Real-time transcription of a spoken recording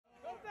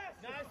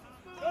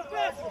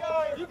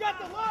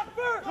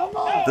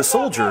The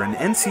Soldier and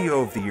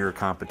NCO of the Year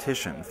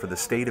competition for the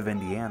state of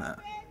Indiana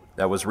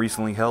that was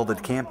recently held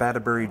at Camp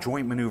Atterbury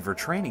Joint Maneuver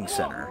Training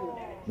Center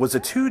was a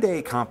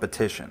two-day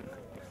competition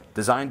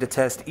designed to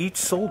test each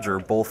soldier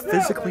both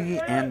physically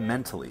and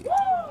mentally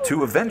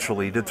to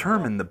eventually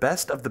determine the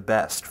best of the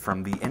best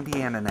from the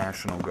Indiana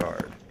National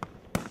Guard.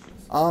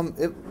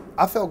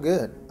 I felt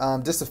good.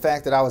 Just the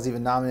fact that I was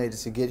even nominated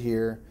to get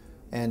here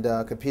and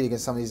compete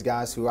against some of these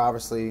guys who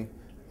obviously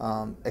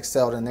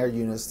excelled in their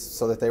units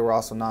so that they were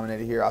also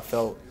nominated here, I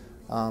felt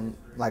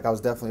like I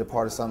was definitely a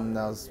part of something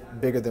that was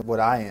bigger than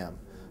what I am.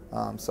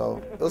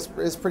 So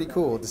it's pretty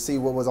cool to see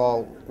what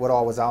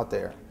all was out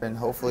there, and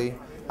hopefully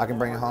I can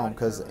bring it home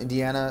because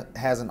Indiana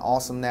has an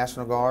awesome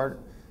National Guard,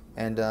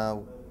 and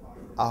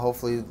I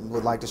hopefully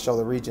would like to show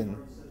the region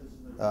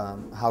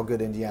how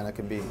good Indiana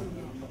can be.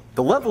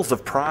 The levels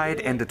of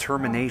pride and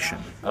determination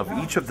of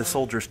each of the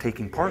soldiers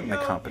taking part in the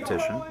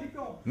competition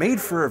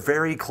made for a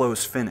very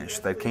close finish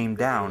that came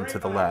down to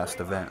the last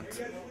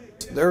event.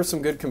 There were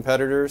some good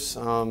competitors.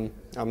 I'm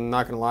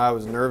not going to lie, I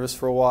was nervous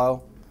for a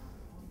while.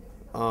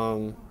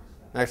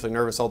 Actually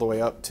nervous all the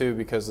way up too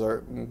because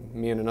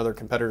me and another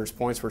competitor's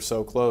points were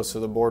so close, so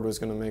the board was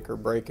going to make or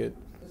break it.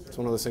 It's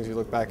one of those things you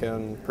look back at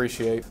and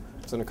appreciate.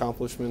 It's an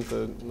accomplishment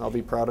that I'll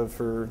be proud of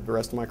for the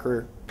rest of my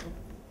career.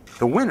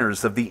 The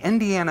winners of the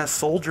Indiana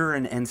Soldier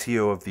and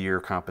NCO of the Year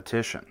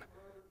competition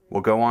will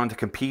go on to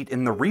compete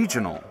in the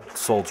regional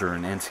Soldier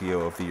and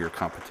NCO of the Year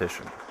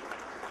competition.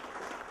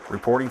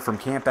 Reporting from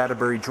Camp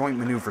Atterbury Joint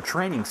Maneuver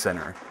Training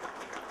Center,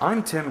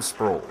 I'm Tim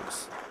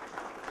Sproles.